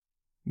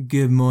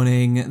Good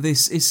morning,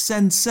 this is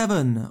Send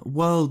 7,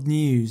 World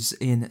News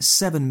in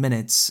 7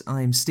 minutes.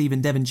 I'm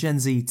Stephen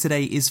DeVincenzi.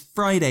 Today is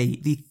Friday,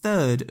 the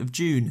 3rd of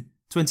June,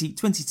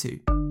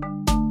 2022.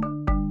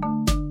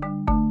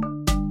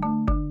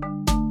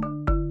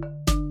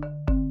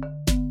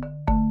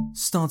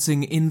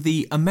 Starting in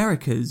the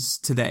Americas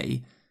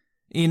today.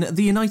 In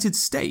the United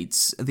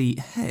States, the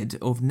head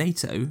of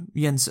NATO,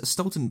 Jens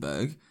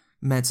Stoltenberg,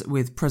 met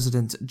with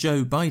President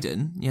Joe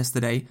Biden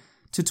yesterday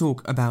to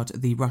talk about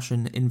the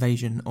Russian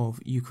invasion of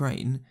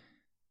Ukraine.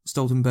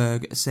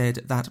 Stoltenberg said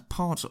that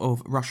part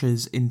of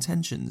Russia's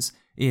intentions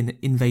in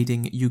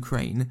invading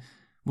Ukraine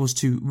was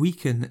to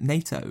weaken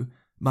NATO,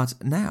 but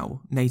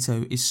now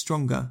NATO is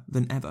stronger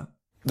than ever.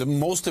 The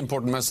most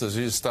important message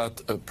is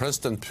that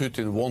President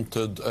Putin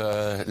wanted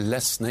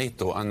less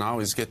NATO, and now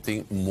he's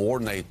getting more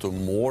NATO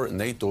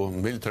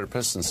military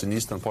presence in the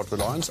eastern part of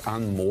the alliance,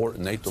 and more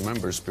NATO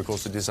members,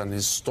 because it is an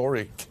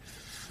historic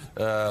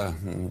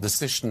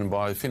decision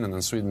by Finland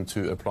and Sweden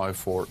to apply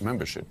for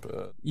membership.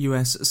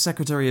 US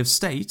Secretary of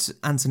State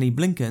Antony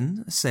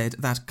Blinken said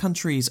that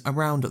countries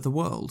around the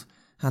world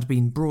had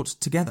been brought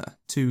together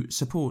to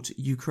support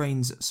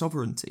Ukraine's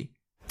sovereignty.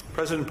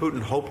 President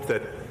Putin hoped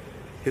that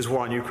his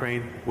war on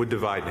Ukraine would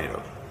divide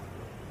NATO.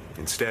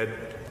 Instead,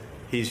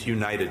 he's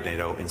united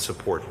NATO in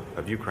support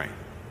of Ukraine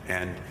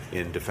and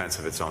in defense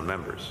of its own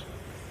members.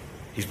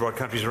 He's brought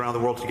countries around the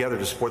world together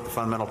to support the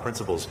fundamental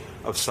principles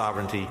of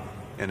sovereignty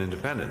and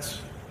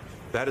independence.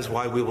 That is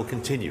why we will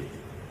continue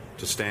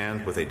to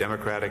stand with a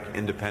democratic,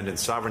 independent,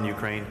 sovereign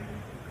Ukraine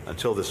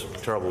until this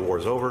terrible war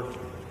is over,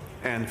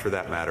 and for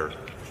that matter,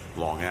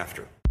 long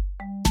after.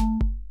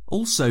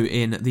 Also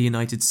in the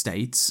United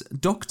States,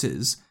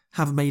 doctors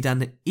have made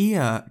an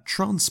ear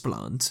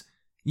transplant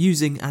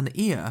using an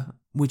ear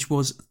which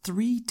was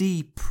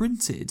 3D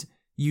printed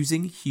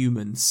using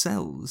human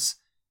cells.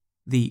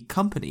 The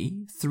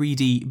company,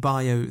 3D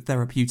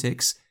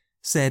Biotherapeutics,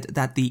 said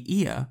that the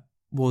ear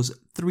was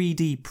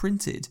 3D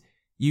printed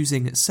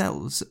using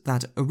cells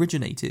that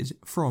originated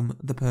from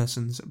the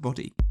person's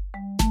body.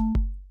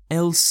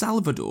 El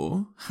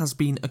Salvador has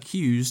been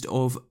accused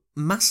of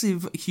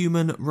massive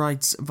human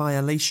rights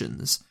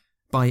violations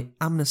by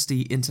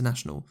Amnesty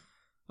International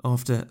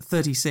after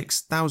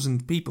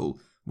 36,000 people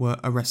were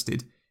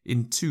arrested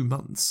in 2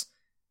 months.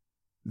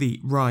 The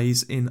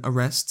rise in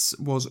arrests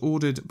was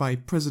ordered by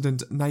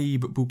President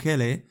Nayib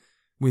Bukele,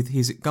 with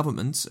his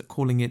government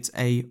calling it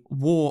a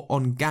war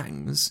on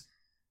gangs.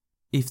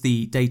 If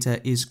the data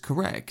is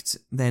correct,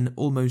 then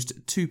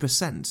almost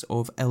 2%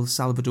 of El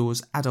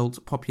Salvador's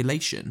adult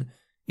population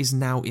is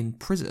now in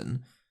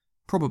prison,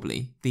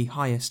 probably the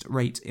highest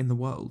rate in the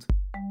world.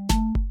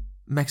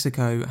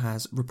 Mexico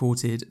has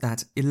reported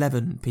that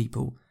 11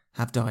 people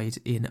have died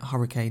in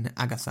Hurricane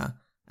Agatha,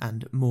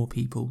 and more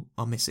people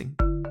are missing.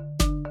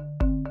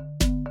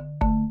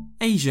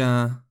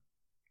 Asia.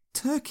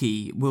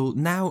 Turkey will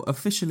now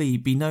officially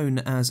be known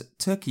as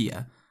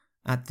Turkiye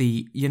at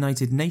the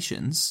United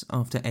Nations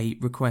after a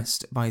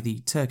request by the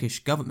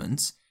Turkish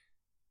government.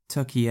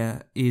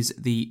 Turkiye is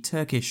the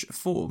Turkish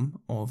form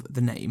of the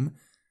name.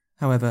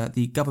 However,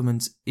 the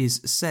government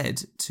is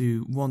said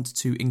to want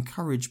to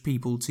encourage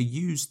people to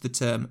use the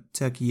term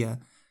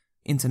Turkiye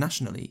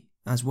internationally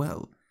as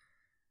well.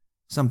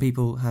 Some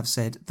people have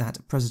said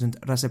that President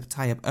Recep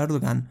Tayyip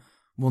Erdogan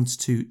wants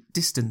to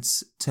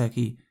distance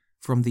Turkey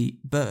from the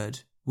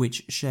bird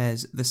which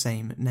shares the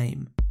same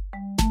name.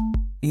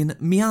 In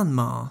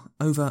Myanmar,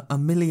 over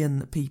 1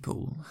 million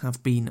people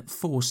have been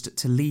forced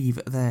to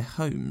leave their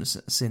homes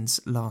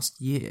since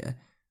last year,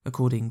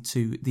 according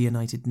to the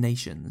United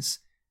Nations.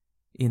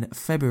 In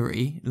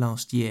February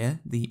last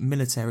year, the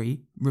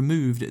military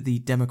removed the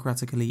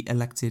democratically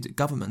elected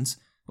government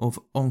of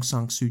Aung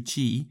San Suu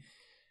Kyi.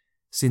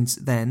 Since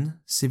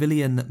then,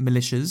 civilian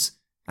militias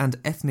and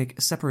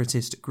ethnic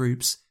separatist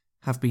groups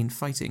have been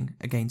fighting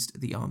against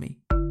the army.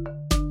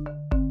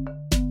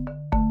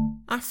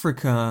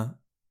 Africa.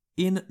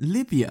 In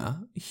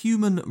Libya,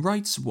 Human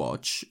Rights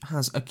Watch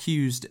has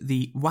accused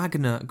the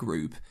Wagner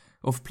Group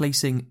of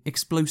placing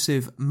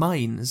explosive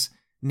mines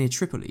near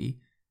Tripoli.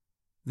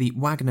 The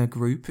Wagner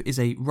Group is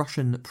a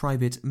Russian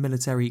private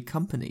military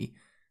company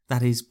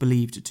that is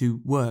believed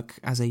to work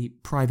as a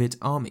private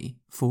army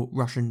for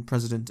Russian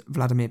President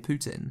Vladimir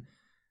Putin.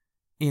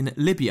 In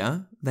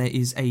Libya, there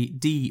is a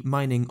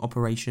de-mining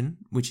operation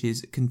which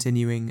is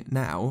continuing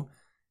now.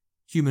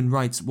 Human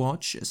Rights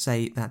Watch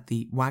say that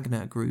the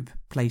Wagner Group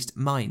placed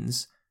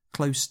mines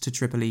close to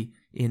Tripoli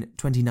in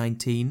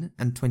 2019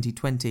 and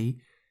 2020.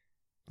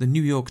 The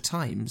New York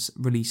Times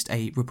released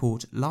a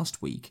report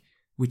last week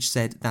which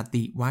said that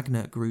the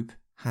Wagner Group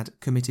had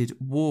committed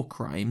war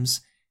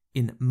crimes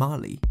in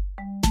Mali.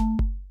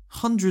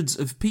 Hundreds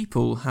of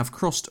people have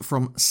crossed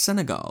from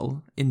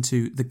Senegal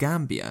into the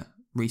Gambia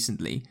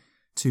recently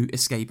to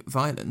escape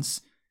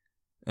violence.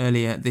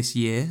 Earlier this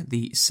year,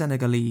 the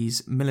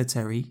Senegalese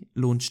military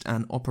launched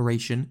an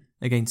operation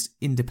against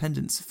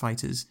independence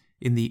fighters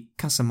in the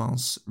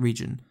Casamance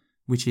region,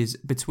 which is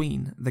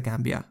between the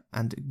Gambia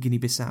and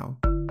Guinea-Bissau.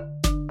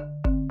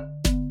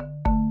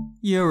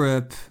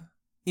 Europe.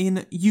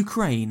 In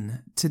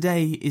Ukraine,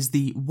 today is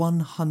the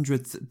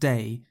 100th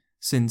day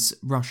since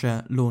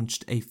Russia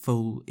launched a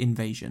full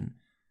invasion.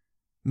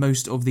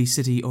 Most of the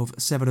city of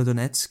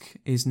Severodonetsk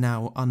is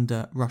now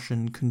under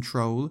Russian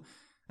control,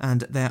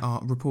 and there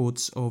are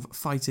reports of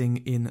fighting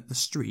in the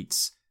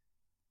streets.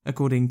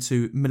 According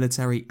to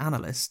military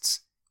analysts,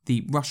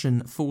 the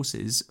Russian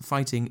forces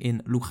fighting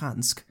in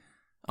Luhansk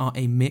are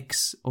a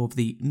mix of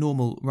the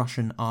normal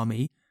Russian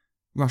army,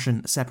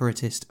 Russian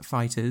separatist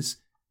fighters,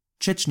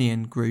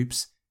 Chechnyan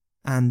groups,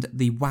 and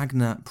the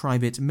Wagner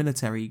private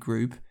military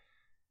group.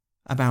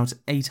 About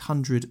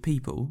 800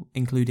 people,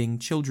 including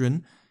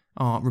children,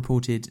 are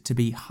reported to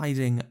be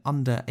hiding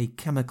under a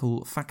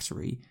chemical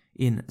factory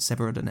in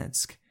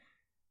Severodonetsk.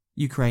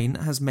 Ukraine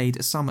has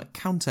made some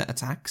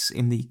counter-attacks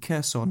in the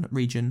Kherson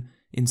region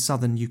in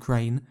southern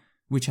Ukraine,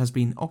 which has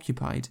been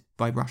occupied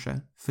by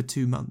Russia for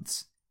 2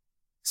 months.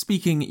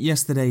 Speaking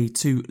yesterday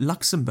to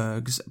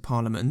Luxembourg's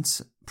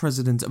parliament,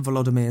 President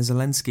Volodymyr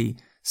Zelensky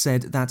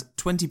said that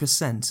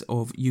 20%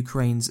 of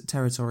Ukraine's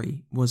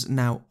territory was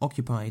now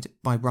occupied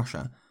by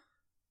Russia.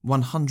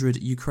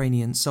 100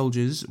 Ukrainian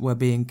soldiers were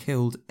being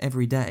killed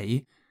every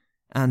day,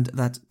 and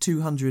that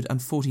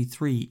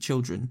 243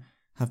 children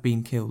have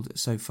been killed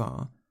so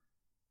far,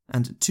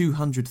 and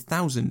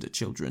 200,000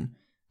 children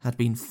had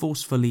been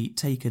forcefully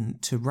taken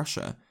to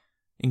Russia,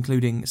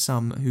 including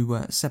some who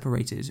were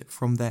separated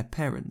from their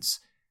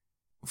parents.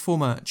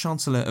 Former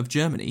Chancellor of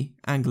Germany,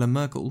 Angela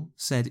Merkel,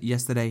 said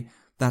yesterday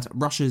that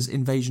Russia's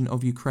invasion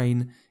of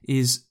Ukraine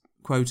is,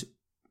 quote,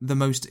 the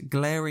most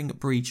glaring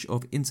breach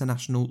of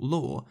international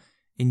law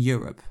in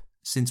Europe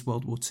since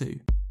World War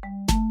II.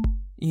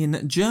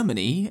 In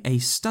Germany, a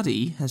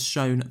study has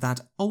shown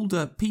that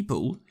older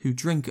people who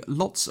drink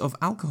lots of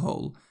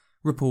alcohol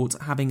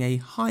report having a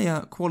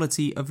higher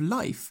quality of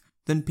life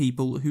than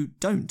people who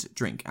don't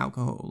drink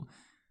alcohol.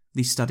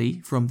 The study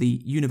from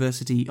the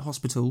University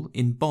Hospital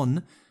in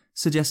Bonn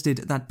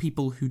suggested that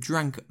people who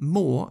drank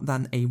more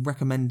than a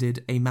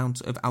recommended amount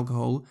of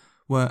alcohol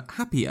were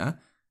happier,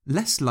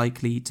 less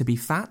likely to be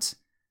fat,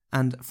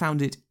 and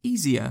found it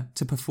easier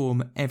to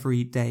perform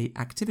everyday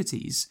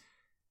activities.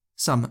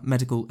 Some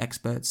medical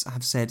experts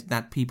have said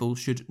that people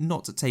should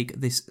not take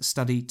this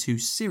study too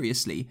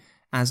seriously,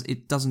 as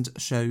it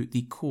doesn't show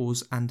the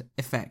cause and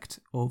effect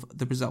of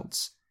the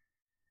results.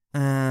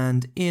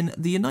 And in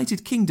the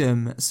United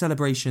Kingdom,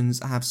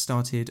 celebrations have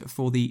started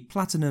for the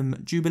Platinum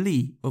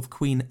Jubilee of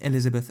Queen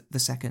Elizabeth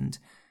II.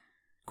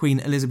 Queen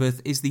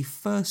Elizabeth is the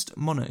first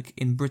monarch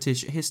in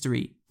British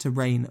history to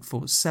reign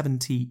for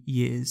 70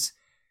 years.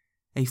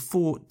 A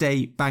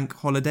 4-day bank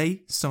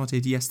holiday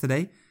started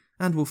yesterday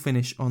and will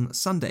finish on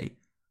Sunday,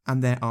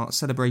 and there are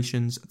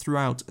celebrations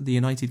throughout the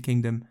United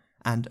Kingdom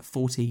and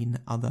 14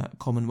 other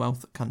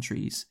Commonwealth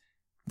countries.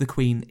 The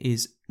Queen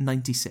is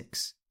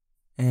 96.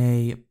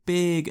 A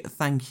big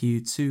thank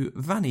you to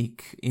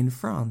Vanik in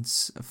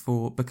France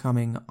for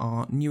becoming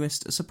our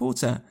newest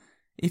supporter.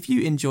 If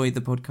you enjoy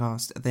the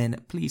podcast,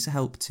 then please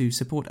help to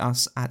support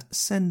us at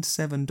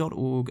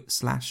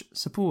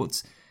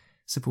send7.org/support.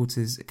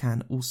 Supporters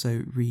can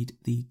also read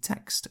the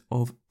text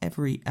of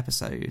every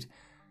episode.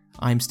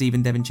 I'm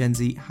Stephen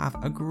DeVincenzi. Have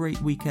a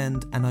great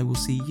weekend, and I will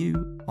see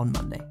you on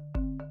Monday.